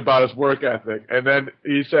raving about his work ethic, and then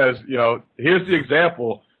he says, here's the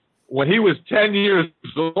example. When he was 10 years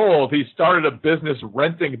old, he started a business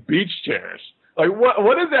renting beach chairs. Like,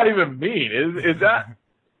 what does that even mean? Is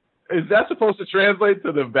that supposed to translate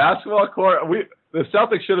to the basketball court? The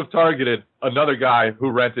Celtics should have targeted another guy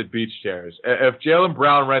who rented beach chairs. If Jaylen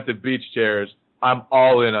Brown rented beach chairs, I'm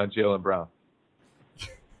all in on Jaylen Brown.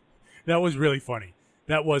 That was really funny.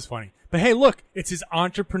 That was funny. But hey, look, it's his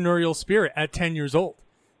entrepreneurial spirit at 10 years old.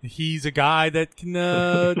 He's a guy that can,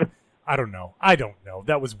 I don't know.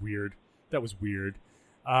 That was weird.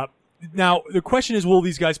 Now, the question is, will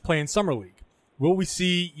these guys play in Summer League? Will we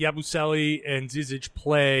see Yabusele and Zizic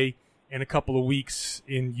play in a couple of weeks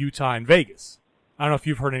in Utah and Vegas? I don't know if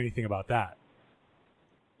you've heard anything about that.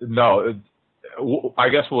 No, I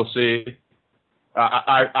guess we'll see.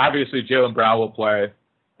 Obviously, Jaylen Brown will play.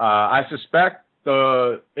 I suspect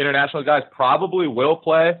the international guys probably will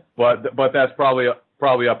play, but that's probably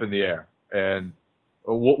up in the air. And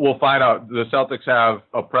we'll find out. The Celtics have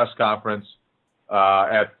a press conference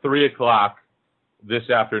at 3:00 this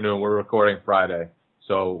afternoon. We're recording Friday,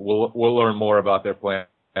 so we'll learn more about their plans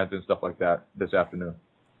and stuff like that this afternoon.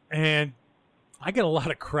 And I get a lot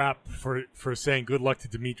of crap for saying good luck to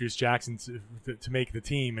Demetrius Jackson to make the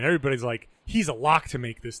team, and everybody's like, he's a lock to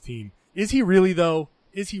make this team. Is he really, though?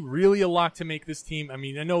 Is he really a lock to make this team? I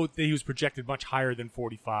mean, I know that he was projected much higher than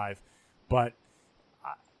 45, but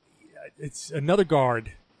it's another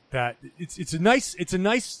guard that it's a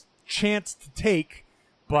nice chance to take,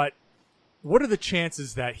 but what are the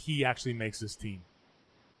chances that he actually makes this team?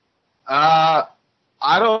 I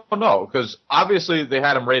don't know, because obviously they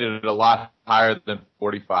had him rated a lot higher than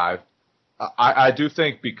 45. I do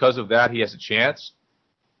think because of that he has a chance,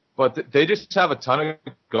 but they just have a ton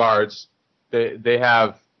of guards. They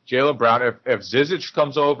have Jaylen Brown. If Zizic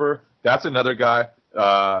comes over, that's another guy.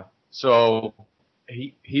 So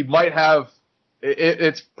he might have.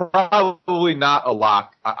 It's probably not a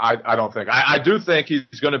lock. I don't think. I do think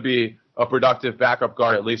he's going to be a productive backup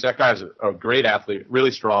guard at least. That guy's a great athlete,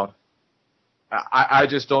 really strong. I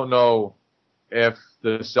just don't know if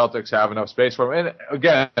the Celtics have enough space for him. And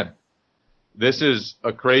again, this is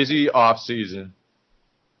a crazy offseason.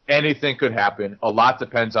 Anything could happen. A lot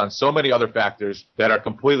depends on so many other factors that are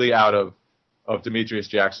completely out of Demetrius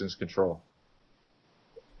Jackson's control.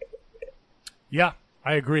 Yeah,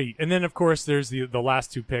 I agree. And then, of course, there's the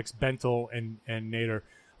last two picks, Bentel and Nader.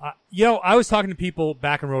 I was talking to people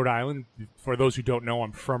back in Rhode Island. For those who don't know,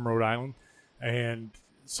 I'm from Rhode Island. And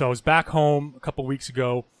So I was back home a couple weeks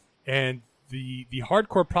ago, and the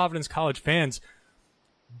hardcore Providence College fans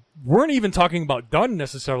weren't even talking about Dunn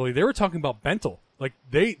necessarily. They were talking about Bentel. Like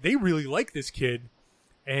they really like this kid,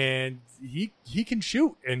 and he can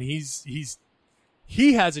shoot, and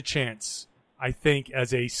he has a chance, I think,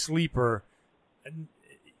 as a sleeper.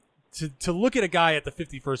 To look at a guy at the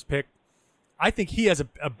 51st pick, I think he has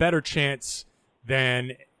a better chance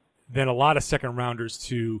than a lot of second rounders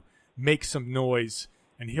to make some noise,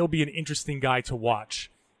 and he'll be an interesting guy to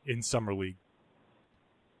watch in Summer League.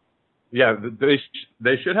 Yeah,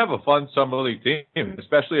 they should have a fun Summer League team,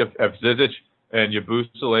 especially if Zizic and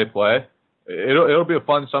Yabusele play. It'll be a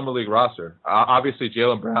fun Summer League roster. Obviously,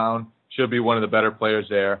 Jaylen Brown should be one of the better players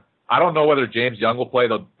there. I don't know whether James Young will play.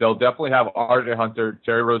 They'll definitely have R.J. Hunter,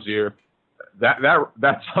 Terry Rozier. That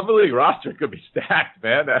Summer League roster could be stacked,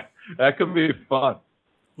 man. That could be fun.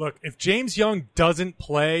 Look, if James Young doesn't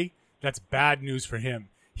play, that's bad news for him.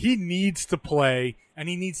 He needs to play, and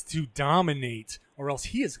he needs to dominate, or else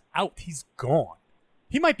he is out. He's gone.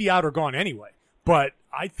 He might be out or gone anyway, but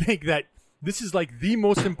I think that this is like the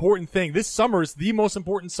most important thing. This summer is the most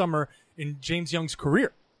important summer in James Young's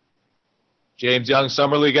career. James Young,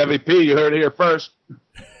 Summer League MVP. You heard it here first.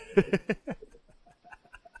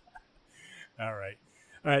 All right.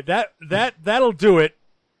 That'll do it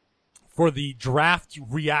for the draft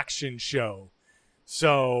reaction show.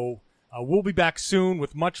 So we'll be back soon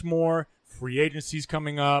with much more. Free agency's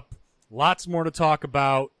coming up. Lots more to talk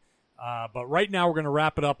about. But right now we're going to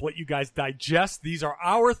wrap it up, let you guys digest. These are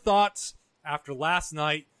our thoughts after last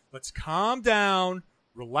night. Let's calm down,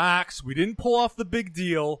 relax. We didn't pull off the big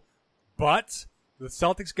deal, but the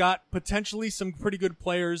Celtics got potentially some pretty good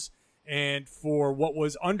players. And for what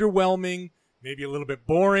was underwhelming, maybe a little bit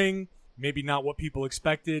boring, maybe not what people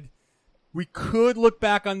expected, we could look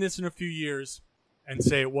back on this in a few years and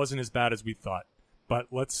say it wasn't as bad as we thought. But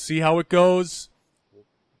let's see how it goes.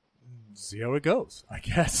 I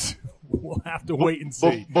guess. We'll have to wait and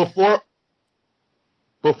see.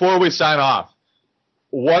 Before we sign off,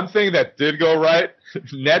 one thing that did go right,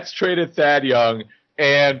 Nets traded Thad Young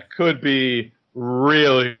and could be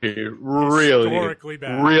really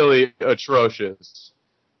bad. Really atrocious.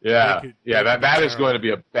 Yeah, that is going to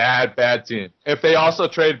be a bad team. If they also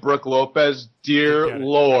trade Brook Lopez, dear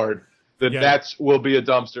Lord, the Nets will be a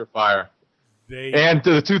dumpster fire. And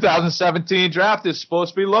the 2017 draft is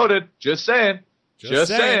supposed to be loaded. Just saying. Just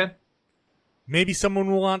saying. Maybe someone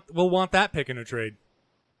will want that pick in a trade.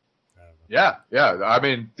 Yeah. I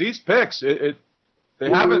mean, these picks, they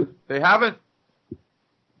haven't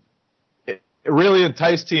really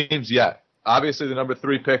enticed teams yet. Obviously, the number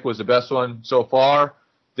 3 pick was the best one so far.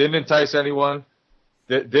 Didn't entice anyone.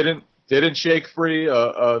 Didn't shake free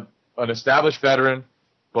an established veteran.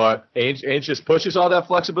 But Ainge just pushes all that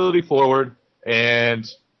flexibility forward, and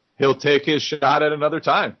he'll take his shot at another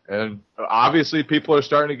time. And obviously, people are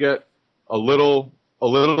starting to get a little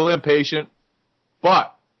impatient.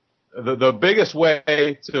 But the biggest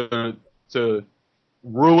way to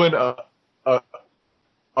ruin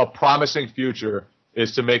a promising future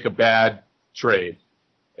is to make a bad trade.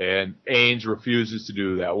 And Ainge refuses to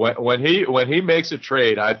do that. When he makes a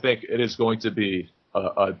trade, I think it is going to be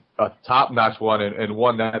a top-notch one and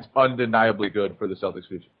one that's undeniably good for the Celtics'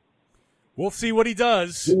 future. We'll see what he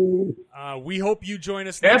does. We hope you join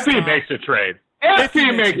us next time. If he makes a trade. If he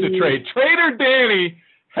makes a trade. Trader Danny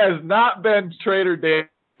has not been Trader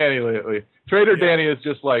Danny lately. Trader Danny is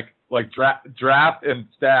just like draft and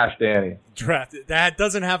stash Danny. Draft. That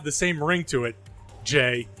doesn't have the same ring to it,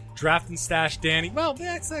 Jay. Draft and stash Danny. Well,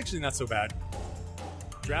 that's actually not so bad.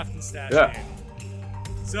 Draft and stash Danny.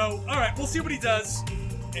 So, all right, we'll see what he does.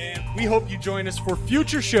 And we hope you join us for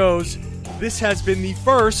future shows. This has been the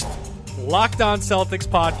first Locked On Celtics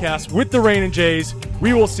podcast with the Rain and Jays.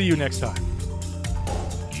 We will see you next time.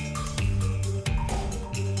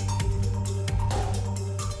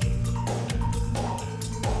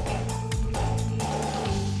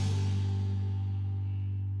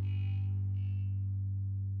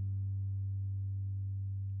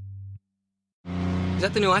 Is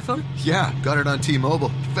that the new iPhone? Yeah, got it on T-Mobile.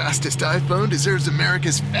 Fastest iPhone deserves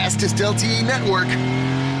America's fastest LTE network.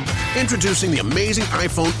 Introducing the amazing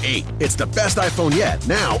iPhone 8. It's the best iPhone yet,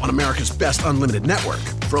 now on America's best unlimited network.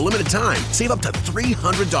 For a limited time, save up to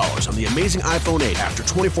 $300 on the amazing iPhone 8 after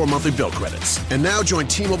 24 monthly bill credits. And now join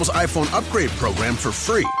T-Mobile's iPhone upgrade program for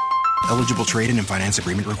free. Eligible trade-in and finance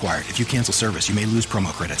agreement required. If you cancel service, you may lose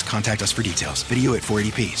promo credits. Contact us for details. Video at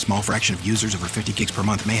 480p. Small fraction of users over 50 gigs per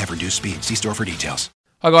month may have reduced speed. See store for details.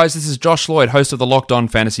 Hi guys, this is Josh Lloyd, host of the Locked On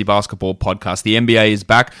Fantasy Basketball podcast. The NBA is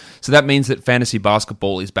back, so that means that fantasy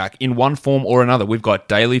basketball is back in one form or another. We've got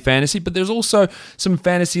daily fantasy, but there's also some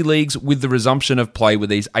fantasy leagues with the resumption of play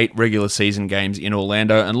with these 8 regular season games in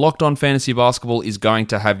Orlando, and Locked On Fantasy Basketball is going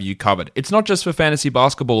to have you covered. It's not just for fantasy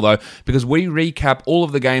basketball though, because we recap all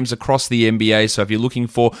of the games across the NBA, so if you're looking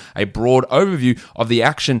for a broad overview of the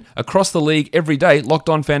action across the league every day, Locked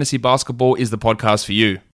On Fantasy Basketball is the podcast for you.